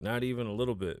Not even a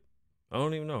little bit. I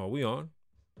don't even know. Are we on?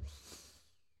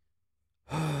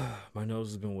 My nose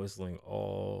has been whistling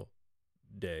all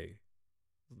day.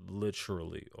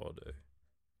 Literally all day.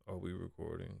 Are we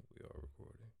recording? We are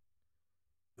recording.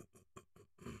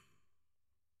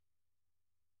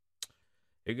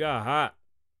 It got hot.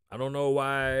 I don't know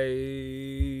why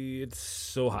it's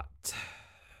so hot.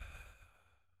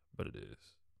 But it is.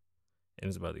 And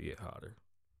it's about to get hotter.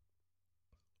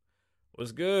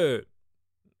 What's good?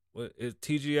 What is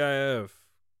TGIF?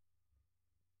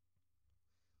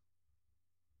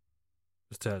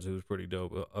 This tattoo is pretty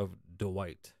dope. Of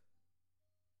Dwight.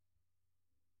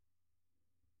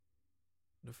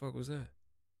 The fuck was that?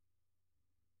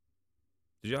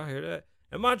 Did y'all hear that?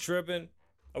 Am I tripping?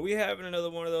 Are we having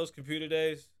another one of those computer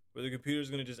days where the computer's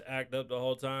gonna just act up the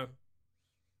whole time?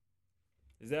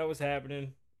 Is that what's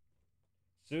happening?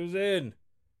 Susan!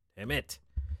 Damn it.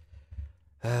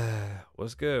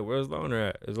 What's good? Where's Loner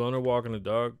at? Is Loner walking the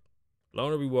dog?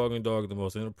 Loner be walking the dog at the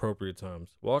most inappropriate times.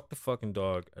 Walk the fucking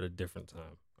dog at a different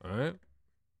time. Alright?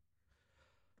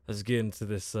 Let's get into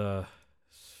this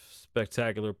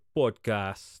spectacular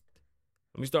podcast.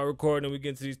 Let me start recording and we get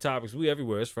into these topics. We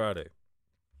everywhere. It's Friday.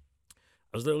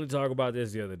 I was literally talking about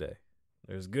this the other day.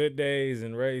 There's good days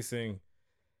in racing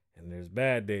and there's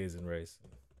bad days in racing.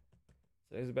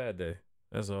 Today's a bad day.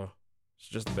 That's all. It's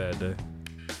just a bad day.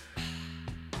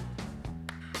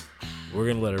 We're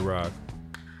going to let it rock.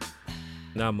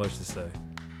 Not much to say.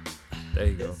 There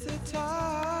you go. It's the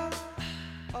time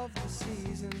of the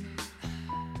season.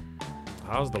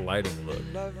 How's the lighting look?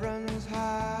 Love runs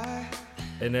high.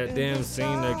 And that damn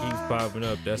scene that keeps popping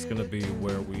up, that's going to be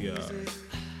where we do the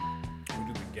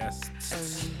guests.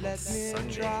 And let me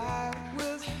try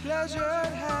with pleasured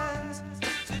hands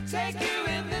to take you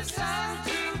in the sun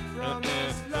to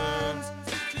promised lands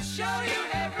to show you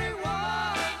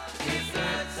everyone. It's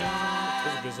the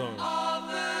time of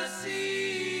the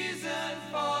season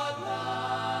for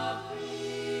loving.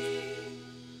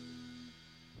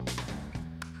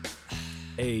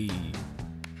 Hey.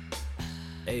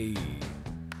 Hey.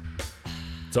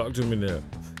 Talk to me now.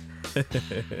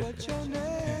 What's your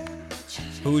name?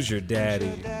 Who's your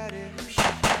daddy?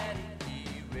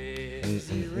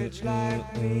 Rich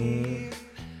like me.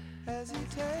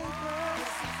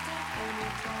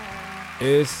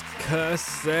 It's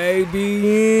Kasabian.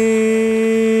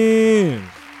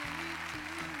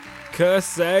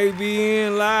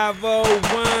 Kasabian Lavoe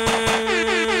wine.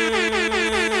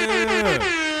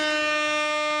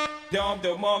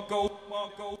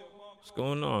 What's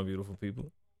going on, beautiful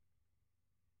people?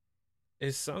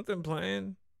 Is something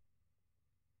playing?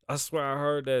 I swear I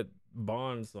heard that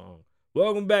Bond song.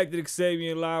 Welcome back to the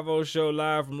Kasabian Lavoe Show,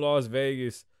 live from Las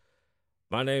Vegas.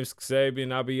 My name's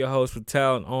Kasabian. I'll be your host with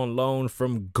talent on loan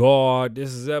from God.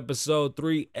 This is episode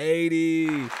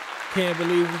 380. Can't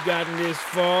believe we've gotten this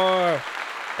far.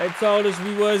 They told us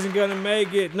we wasn't gonna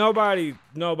make it. Nobody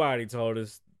told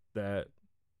us that.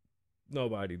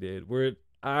 Nobody did.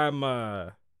 I'm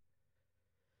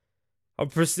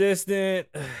persistent.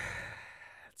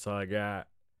 That's all I got.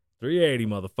 380,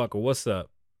 motherfucker. What's up?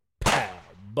 Pow.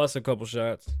 Bust a couple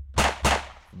shots.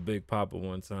 Big Papa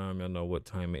one time. Y'all know what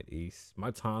time it is.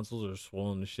 My tonsils are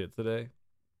swollen to shit today.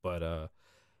 But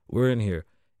we're in here.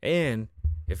 And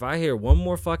if I hear one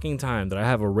more fucking time that I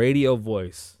have a radio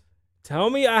voice, tell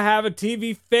me I have a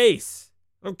TV face.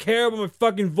 I don't care about my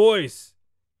fucking voice.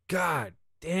 God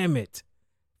damn it.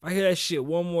 If I hear that shit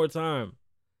one more time.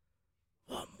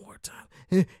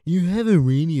 You have a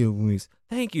radio voice.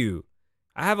 Thank you.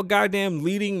 I have a goddamn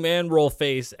leading man role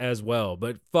face as well.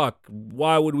 But fuck,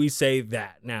 why would we say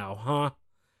that now, huh?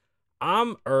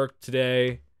 I'm irked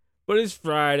today, but it's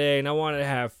Friday and I want to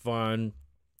have fun.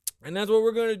 And that's what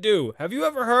we're going to do. Have you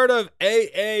ever heard of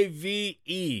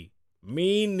AAVE?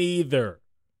 Me neither.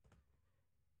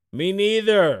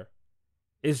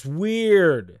 It's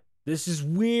weird. This is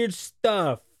weird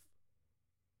stuff.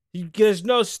 There's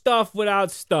no stuff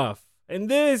without stuff. And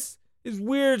this is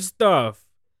weird stuff.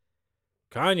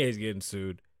 Kanye's getting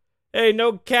sued. Hey,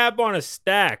 no cap on a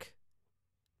stack.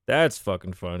 That's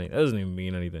fucking funny. That doesn't even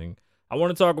mean anything. I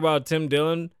want to talk about Tim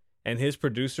Dillon and his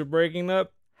producer breaking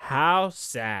up. How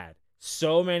sad.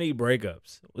 So many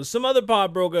breakups. Some other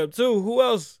pop broke up too. Who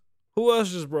else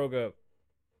just broke up?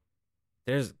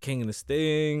 There's King and the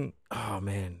Sting. Oh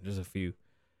man, there's a few.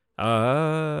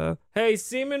 Hey,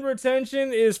 semen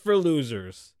retention is for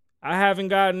losers. I haven't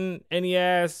gotten any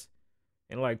ass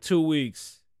in like 2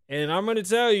 weeks. And I'm going to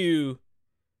tell you,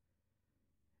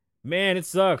 man, it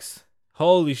sucks.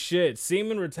 Holy shit.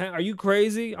 Semen retention. Are you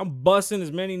crazy? I'm busting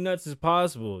as many nuts as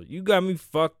possible. You got me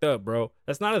fucked up, bro.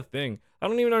 That's not a thing. I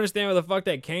don't even understand where the fuck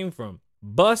that came from.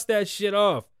 Bust that shit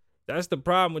off. That's the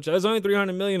problem. Which there's only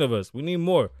 300 million of us. We need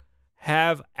more.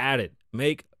 Have at it.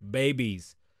 Make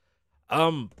babies.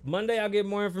 Monday I'll get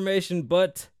more information,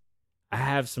 but I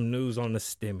have some news on the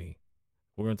stimmy.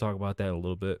 We're gonna talk about that in a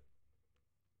little bit.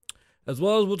 As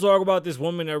well as we'll talk about this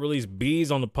woman that released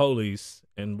bees on the police.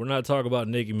 And we're not talking about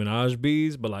Nicki Minaj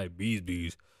bees, but like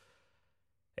bees.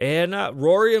 And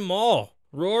Rory and Mal.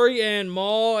 Rory and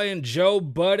Mal and Joe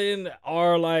Budden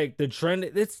are like the trend.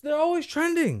 They're always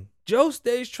trending. Joe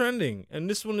stays trending. And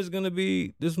this one's gonna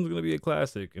be a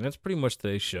classic. And that's pretty much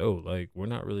today's show. Like, we're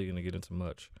not really gonna get into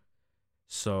much.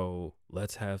 So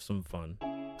let's have some fun.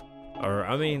 Or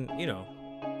I mean,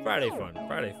 Friday fun.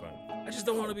 I just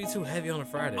don't want to be too heavy on a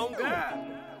Friday. Oh, God.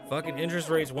 Fucking interest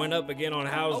rates went up again on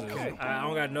houses. Okay. I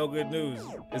don't got no good news.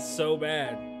 It's so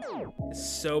bad.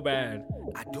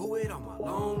 I do it on my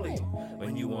lonely.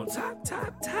 When you want tap,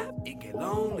 it get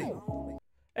lonely.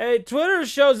 Hey, Twitter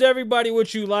shows everybody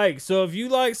what you like. So if you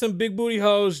like some big booty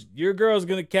hoes, your girl's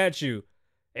gonna catch you.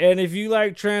 And if you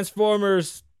like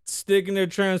Transformers sticking their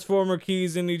Transformer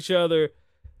keys in each other,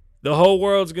 the whole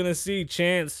world's gonna see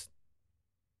Chance.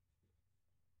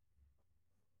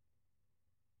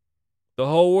 The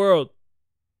whole world.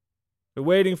 They're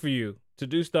waiting for you to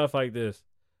do stuff like this.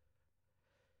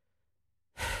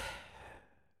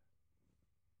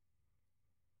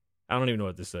 I don't even know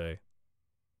what to say.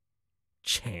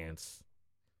 Chance.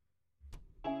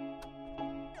 It's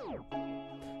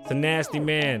a nasty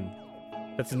man.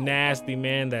 That's a nasty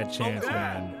man, that Chance,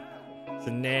 man. It's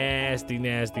a nasty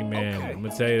man. I'm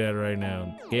gonna tell you that right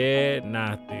now. Get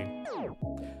nasty.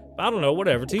 I don't know,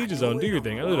 whatever. To each his own. Do your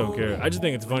thing. I really don't care. I just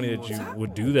think it's funny that you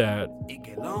would do that.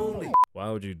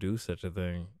 Why would you do such a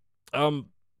thing?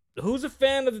 Who's a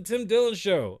fan of the Tim Dillon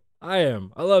show? I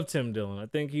am. I love Tim Dillon. I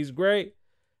think he's great.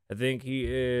 I think he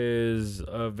is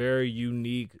a very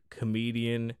unique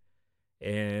comedian,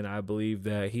 and I believe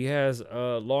that he has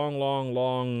a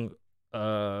long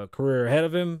career ahead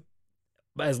of him.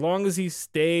 But as long as he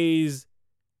stays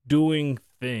doing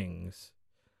things.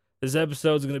 This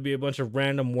episode's going to be a bunch of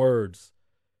random words.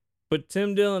 But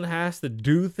Tim Dillon has to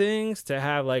do things to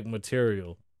have, like,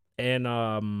 material.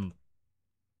 And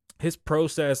his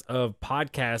process of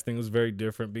podcasting was very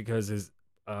different because his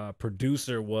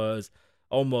producer was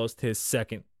almost his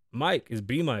second mic, his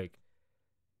B mic.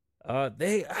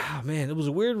 It was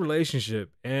a weird relationship.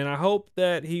 And I hope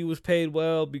that he was paid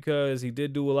well because he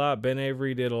did do a lot. Ben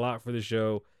Avery did a lot for the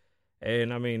show.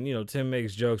 And I mean, Tim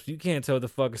makes jokes. You can't tell if the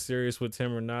fuck is serious with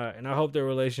Tim or not. And I hope their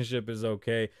relationship is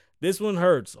okay. This one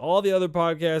hurts. All the other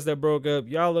podcasts that broke up,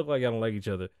 y'all look like y'all don't like each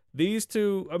other. These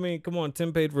two, I mean, come on.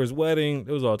 Tim paid for his wedding.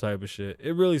 It was all type of shit.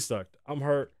 It really sucked. I'm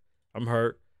hurt.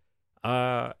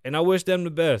 And I wish them the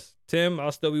best. Tim,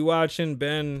 I'll still be watching.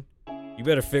 Ben, you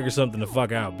better figure something the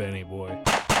fuck out, Benny boy.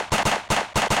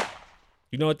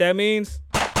 You know what that means?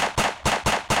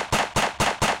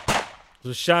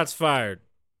 So shots fired.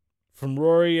 From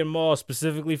Rory and Mal,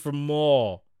 specifically from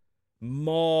Mal.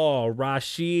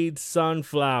 Rashid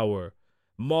Sunflower.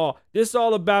 Mal. This is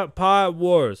all about Pod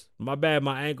Wars. My bad,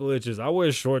 my ankle itches. I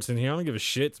wear shorts in here. I don't give a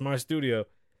shit. It's my studio.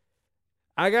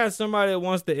 I got somebody that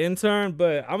wants to intern,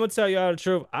 but I'm going to tell y'all the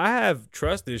truth. I have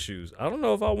trust issues. I don't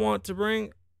know if I want to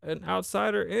bring an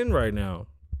outsider in right now.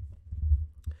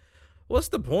 What's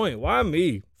the point? Why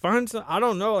me? Find some. I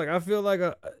don't know. Like, I feel like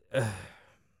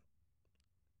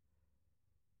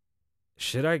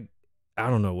should I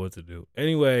don't know what to do.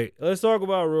 Anyway, let's talk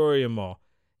about Rory and Mal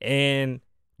and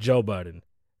Joe Budden.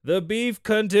 The beef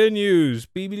continues.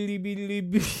 It's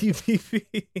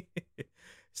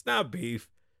not beef.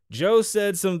 Joe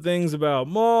said some things about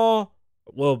Mal.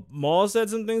 Well, Mal said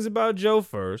some things about Joe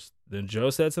first. Then Joe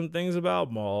said some things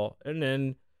about Mal. And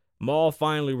then Mal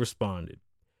finally responded.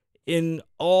 In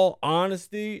all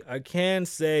honesty, I can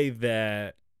say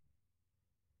that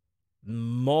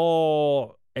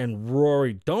Mal and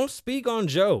Rory don't speak on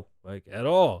Joe, like, at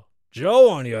all.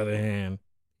 Joe, on the other hand,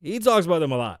 he talks about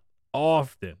them a lot,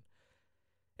 often.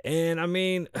 And, I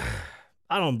mean,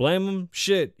 I don't blame him.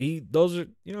 Shit, those are,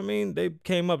 they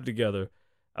came up together.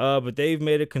 But they've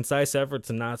made a concise effort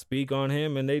to not speak on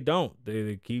him, and they don't.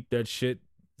 They keep that shit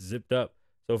zipped up.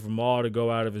 So for Mal to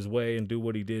go out of his way and do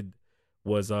what he did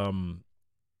was,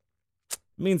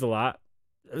 means a lot.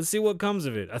 Let's see what comes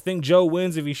of it. I think Joe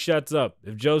wins if he shuts up.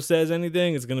 If Joe says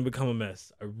anything, it's going to become a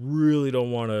mess. I really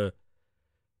don't want to.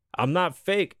 I'm not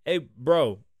fake. Hey,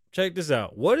 bro, check this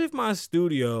out. What if my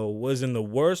studio was in the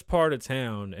worst part of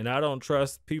town and I don't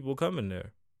trust people coming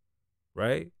there?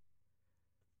 Right?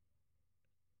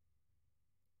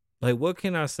 Like, what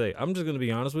can I say? I'm just going to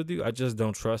be honest with you. I just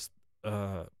don't trust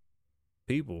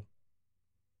people.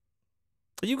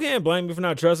 You can't blame me for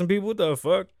not trusting people. What the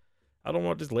fuck? I don't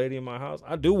want this lady in my house.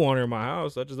 I do want her in my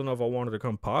house. I just don't know if I want her to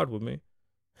come pod with me.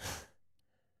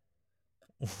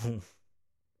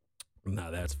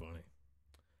 Nah, that's funny.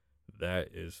 That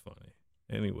is funny.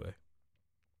 Anyway,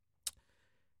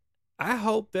 I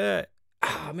hope that.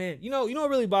 Man, you know what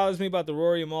really bothers me about the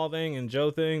Rory Amal thing and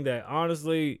Joe thing? That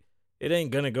honestly, it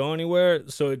ain't gonna go anywhere.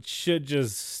 So it should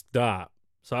just stop.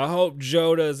 So I hope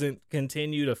Joe doesn't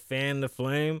continue to fan the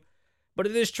flame. But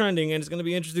it is trending, and it's gonna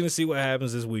be interesting to see what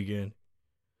happens this weekend.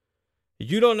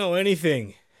 You don't know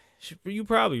anything. You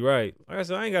probably right. Like I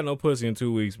said, I ain't got no pussy in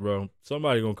 2 weeks, bro.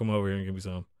 Somebody gonna come over here and give me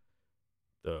some.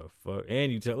 The fuck?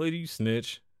 And you tell lady you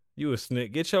snitch. You a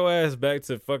snitch. Get your ass back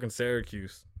to fucking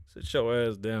Syracuse. Sit your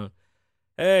ass down.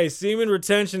 Hey, semen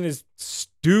retention is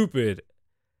stupid.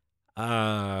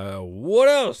 What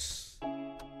else?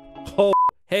 Oh,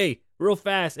 hey, real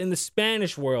fast. In the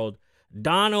Spanish world,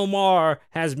 Don Omar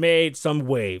has made some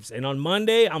waves. And on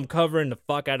Monday, I'm covering the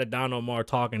fuck out of Don Omar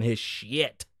talking his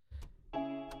shit.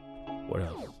 What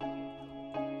else?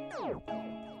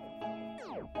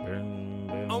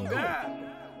 Oh, God.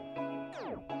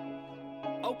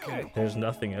 Okay. There's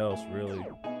nothing else, really.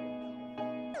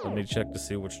 Let me check to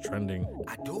see what's trending.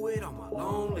 I do it on my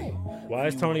lonely. Why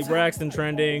is Tony Braxton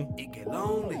trending? It get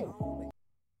lonely.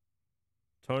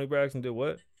 Tony Braxton did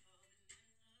what?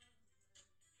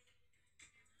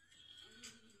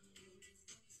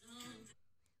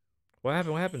 What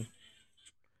happened?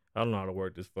 I don't know how to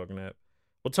work this fucking app.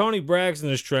 Well, Tony Braxton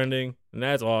is trending, and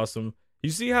that's awesome. You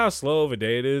see how slow of a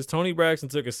day it is? Tony Braxton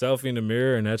took a selfie in the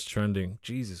mirror, and that's trending.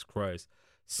 Jesus Christ.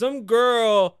 Some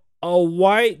girl, a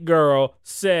white girl,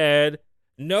 said,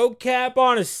 "No cap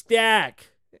on a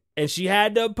stack." And she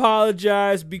had to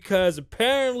apologize because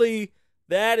apparently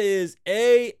that is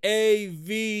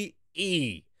AAVE.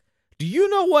 Do you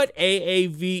know what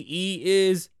AAVE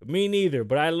is? Me neither,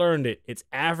 but I learned it. It's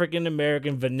African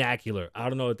American Vernacular. I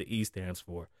don't know what the E stands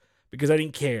for because I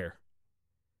didn't care.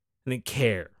 I didn't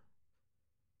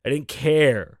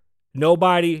care.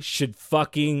 Nobody should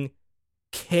fucking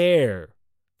care.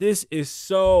 This is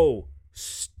so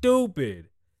stupid.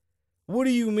 What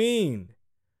do you mean?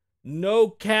 No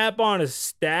cap on a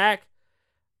stack?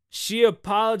 She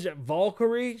apologized.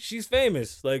 Valkyrie? She's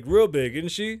famous. Like, real big, isn't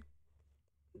she?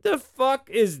 The fuck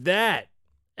is that?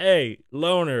 Hey,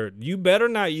 loner, you better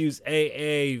not use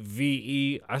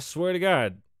AAVE. I swear to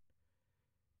God.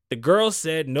 The girl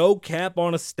said no cap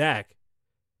on a stack.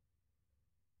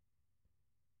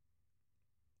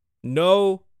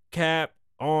 No cap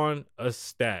on a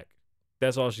stack.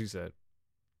 That's all she said.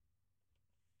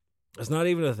 It's not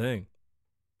even a thing.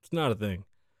 It's not a thing.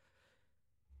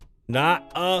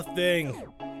 Not a thing.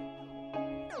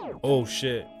 Oh,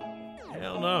 shit.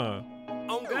 Hell no.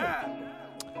 Oh, God.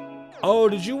 Oh,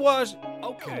 did you watch?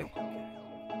 Okay.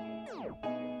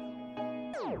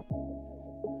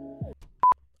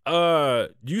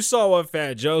 You saw what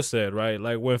Fat Joe said, right?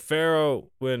 Like when Mr.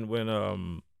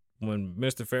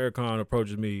 Farrakhan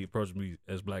approached me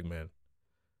as black man.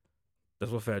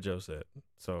 That's what Fat Joe said.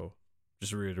 So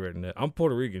just reiterating that. I'm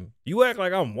Puerto Rican. You act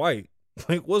like I'm white.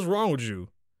 Like, what's wrong with you?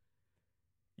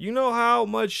 You know how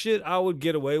much shit I would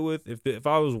get away with if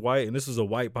I was white and this was a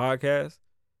white podcast?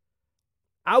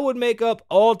 I would make up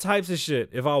all types of shit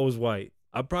if I was white.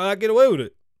 I'd probably get away with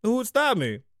it. Who would stop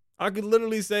me? I could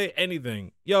literally say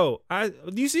anything. Yo,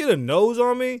 do you see the nose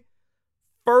on me?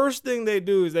 First thing they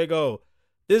do is they go,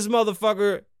 this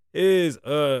motherfucker is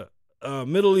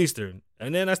Middle Eastern.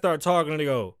 And then I start talking and they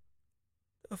go,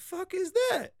 the fuck is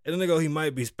that? And then they go, he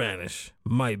might be Spanish.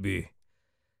 Might be.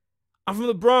 I'm from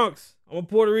the Bronx. I'm a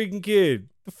Puerto Rican kid.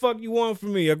 The fuck you want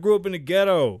from me? I grew up in the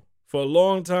ghetto for a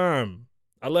long time.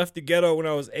 I left the ghetto when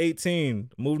I was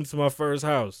 18. Moved into my first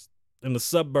house in the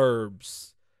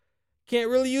suburbs.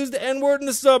 Can't really use the N-word in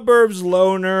the suburbs,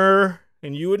 loner.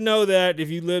 And you would know that if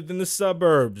you lived in the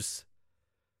suburbs.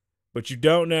 But you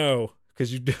don't know.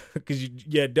 Because you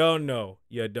don't know.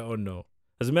 You don't know.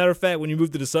 As a matter of fact, when you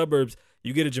move to the suburbs,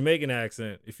 you get a Jamaican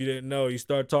accent. If you didn't know, you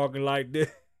start talking like this.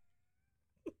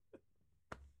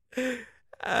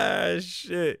 Ah,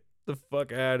 shit. The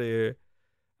fuck out of here.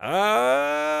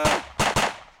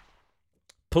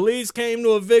 Police came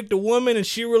to evict a woman and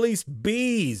she released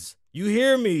bees. You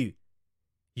hear me?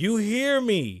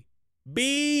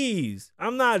 Bees.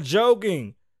 I'm not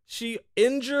joking. She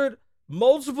injured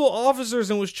multiple officers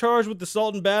and was charged with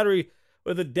assault and battery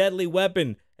with a deadly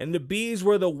weapon. And the bees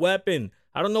were the weapon.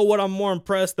 I don't know what I'm more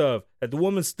impressed of. That the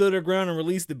woman stood her ground and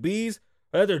released the bees,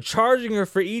 or that they're charging her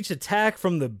for each attack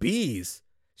from the bees.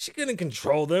 She couldn't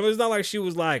control them. It's not like she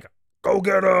was like, go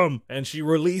get them. And she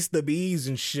released the bees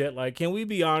and shit. Like, can we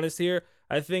be honest here?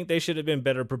 I think they should have been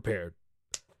better prepared.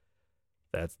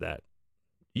 That's that.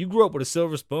 You grew up with a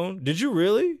silver spoon? Did you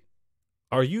really?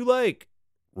 Are you like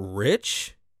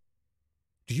rich?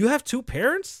 Do you have two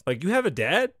parents? Like you have a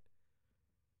dad?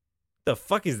 The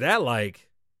fuck is that like?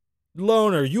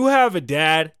 Loner, you have a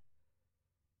dad?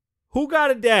 Who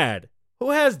got a dad?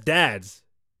 Who has dads?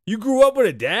 You grew up with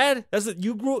a dad?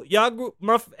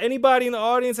 Anybody in the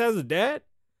audience has a dad?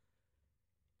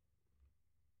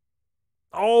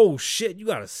 Oh shit, you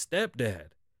got a stepdad.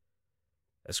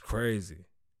 That's crazy.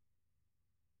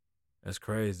 That's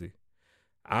crazy.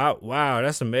 Wow,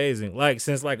 that's amazing. Like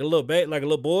since like a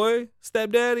little boy,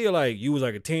 stepdaddy, or like you was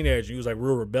like a teenager, you was like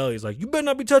real rebellious. Like you better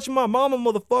not be touching my mama,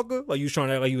 motherfucker. Like you was trying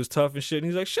to act like you was tough and shit. And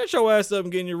he's like, shut your ass up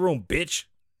and get in your room, bitch.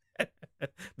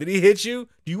 Did he hit you?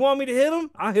 Do you want me to hit him?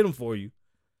 I'll hit him for you.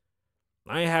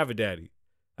 I ain't have a daddy.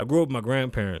 I grew up with my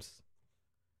grandparents.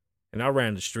 And I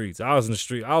ran the streets. I was in the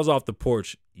street. I was off the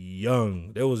porch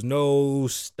young. There was no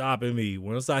stopping me.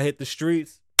 Once I hit the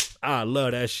streets, I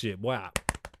love that shit. Wow.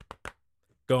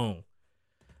 Gone.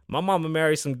 My mama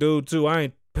married some dude too. I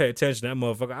ain't pay attention to that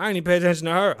motherfucker. I ain't even pay attention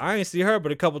to her. I ain't see her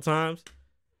but a couple times.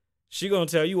 She gonna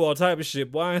tell you all type of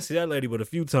shit. Boy, I ain't see that lady but a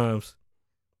few times.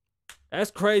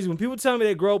 That's crazy. When people tell me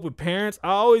they grow up with parents,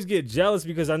 I always get jealous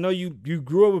because I know you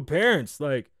grew up with parents.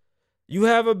 Like, you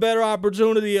have a better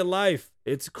opportunity in life.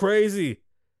 It's crazy.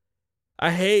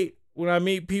 I hate when I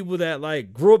meet people that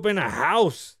like grew up in a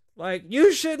house. Like,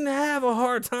 you shouldn't have a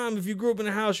hard time if you grew up in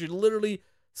a house. You're literally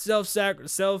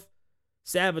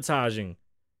self-sabotaging.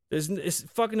 It's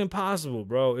fucking impossible,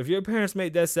 bro. If your parents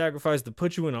made that sacrifice to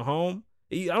put you in a home,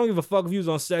 I don't give a fuck if you was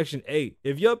on Section 8.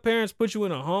 If your parents put you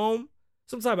in a home,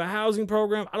 some type of housing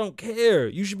program, I don't care.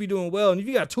 You should be doing well. And if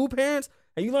you got two parents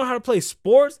and you learn how to play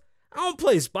sports, I don't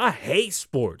play sports. I hate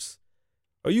sports.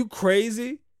 Are you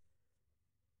crazy?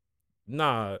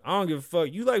 Nah, I don't give a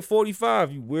fuck. You like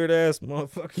 45, you weird ass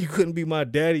motherfucker. You couldn't be my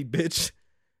daddy, bitch.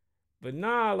 But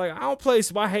nah, like, I don't play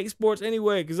sports. I hate sports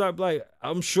anyway, because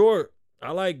I'm short.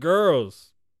 I like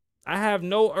girls. I have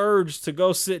no urge to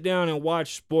go sit down and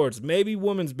watch sports. Maybe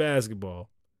women's basketball.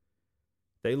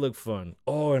 They look fun.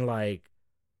 Oh, and like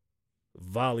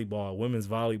volleyball, women's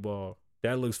volleyball.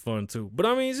 That looks fun too. But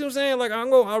I mean, you see what I'm saying? Like, I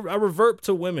revert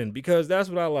to women because that's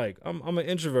what I like. I'm an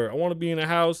introvert. I want to be in a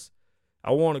house.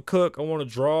 I want to cook. I want to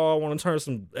draw. I want to turn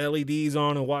some LEDs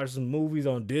on and watch some movies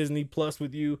on Disney Plus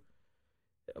with you.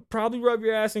 Probably rub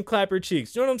your ass and clap your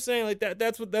cheeks. You know what I'm saying? Like that.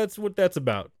 That's what that's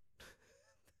about.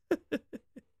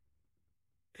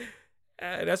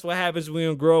 That's what happens when you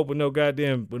don't grow up with no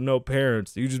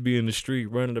parents. You just be in the street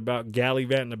running about,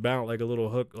 gallivanting about like a little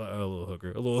hooker, a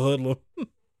little hoodlum.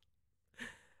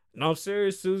 No, I'm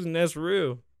serious, Susan. That's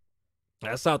real.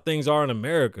 That's how things are in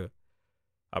America.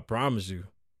 I promise you.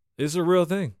 It's a real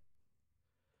thing.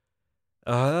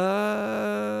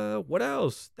 What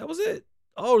else? That was it.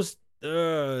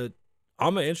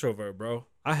 I'm an introvert, bro.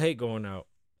 I hate going out.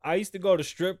 I used to go to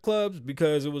strip clubs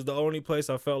because it was the only place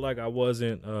I felt like I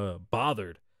wasn't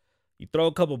bothered. You throw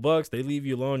a couple bucks, they leave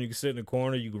you alone. You can sit in the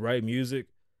corner. You can write music.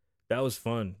 That was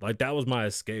fun. Like, that was my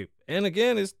escape. And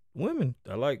again, it's women.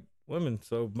 I like women,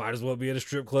 so might as well be at a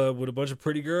strip club with a bunch of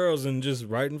pretty girls and just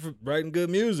writing good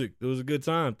music. It was a good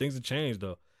time. Things have changed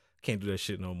though. Can't do that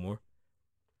shit no more.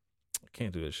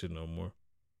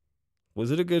 Was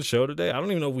it a good show today? I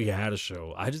don't even know if we had a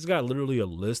show. I just got literally a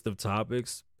list of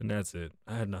topics, and that's it.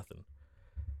 I had nothing.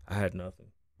 I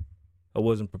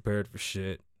wasn't prepared for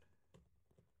shit.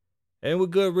 And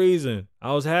with good reason.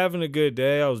 I was having a good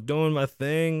day. I was doing my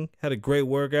thing. Had a great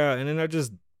workout. And then I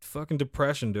just fucking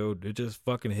depression, dude. It just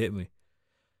fucking hit me.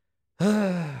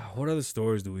 What other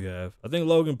stories do we have? I think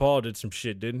Logan Paul did some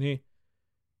shit, didn't he?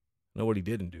 Know what he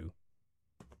didn't do.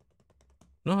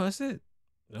 No, that's it.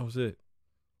 That was it.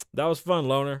 That was fun,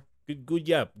 Loner. Good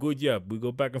yap. We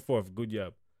go back and forth. Good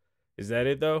yap. Is that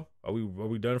it though? Are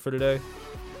we done for today?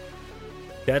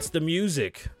 That's the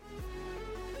music.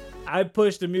 I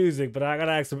pushed the music, but I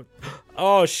gotta ask them.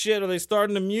 Oh shit, are they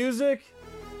starting the music?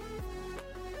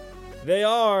 They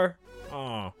are.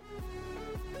 Oh.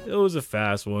 It was a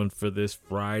fast one for this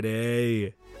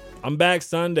Friday. I'm back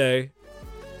Sunday.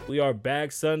 We are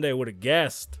back Sunday with a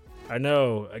guest. I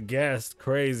know, a guest.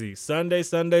 Crazy. Sunday.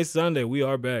 We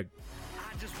are back.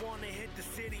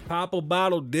 Pop a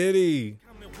bottle, Diddy.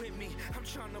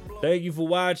 Thank you for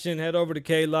watching. Head over to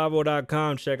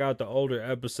klavoe.com. Check out the older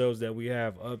episodes that we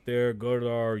have up there. Go to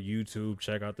our YouTube.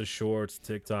 Check out the shorts,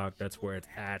 TikTok. That's where it's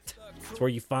at. That's where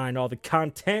you find all the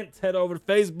content. Head over to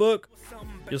Facebook.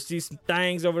 You'll see some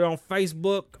things over there on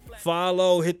Facebook.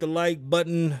 Follow. Hit the like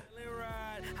button.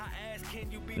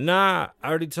 Nah, I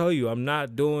already told you, I'm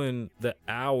not doing the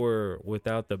hour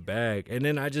without the bag. And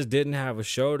then I just didn't have a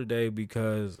show today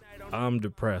because I'm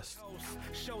depressed.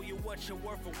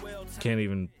 Can't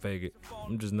even fake it.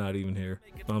 I'm just not even here.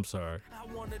 I'm sorry.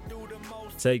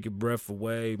 Take your breath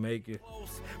away, make it.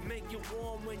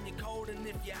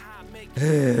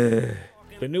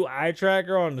 The new eye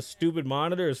tracker on the stupid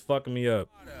monitor is fucking me up.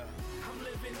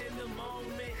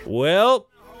 Well,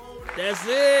 that's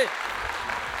it.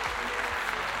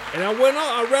 And I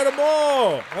read them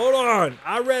all. Hold on.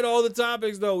 I read all the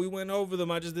topics, though. We went over them.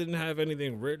 I just didn't have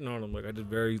anything written on them. Like, I did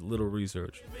very little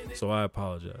research. So I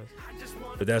apologize.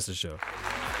 But that's the show.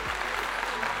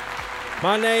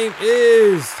 My name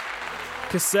is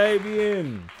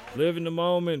Kasabian. Live in the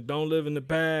moment. Don't live in the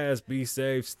past. Be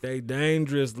safe. Stay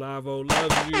dangerous. Lavoe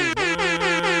loves you.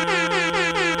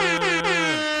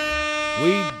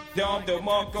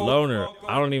 Loner,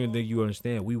 I don't even think you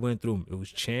understand. We went through them. It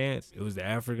was Chance. It was the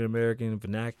African American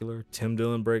vernacular. Tim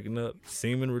Dillon breaking up.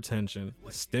 Semen retention.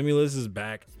 Stimulus is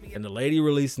back. And the lady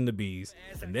releasing the bees.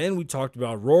 And then we talked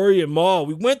about Rory and Maul.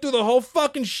 We went through the whole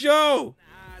fucking show.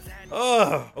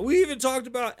 We even talked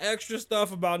about extra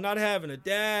stuff about not having a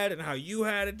dad and how you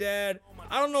had a dad.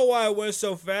 I don't know why it went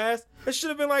so fast. It should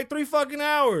have been like 3 fucking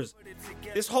hours.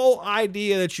 This whole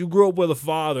idea that you grew up with a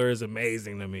father is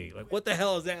amazing to me. Like, what the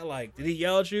hell is that like? Did he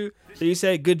yell at you? Did he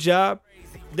say, good job?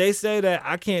 They say that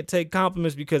I can't take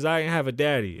compliments because I didn't have a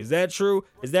daddy. Is that true?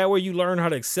 Is that where you learn how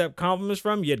to accept compliments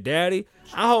from? Your daddy?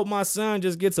 I hope my son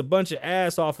just gets a bunch of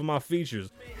ass off of my features.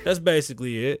 That's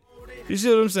basically it. You see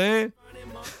what I'm saying?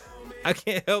 I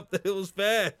can't help that it was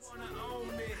fast.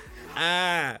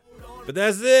 But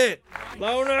that's it.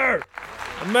 Loner,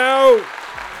 I'm out.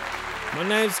 My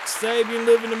name's Kasabian.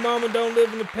 Live in the moment, don't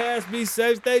live in the past. Be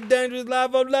safe, stay dangerous.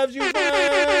 Lavoe loves you.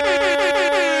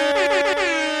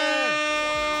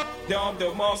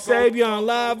 Kasabian,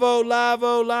 Lavoe,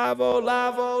 Lavoe, Lavoe,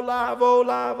 Lavoe, Lavoe,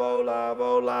 Lavoe,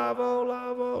 Lavoe, Lavoe,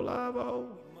 Lavoe, Lavoe.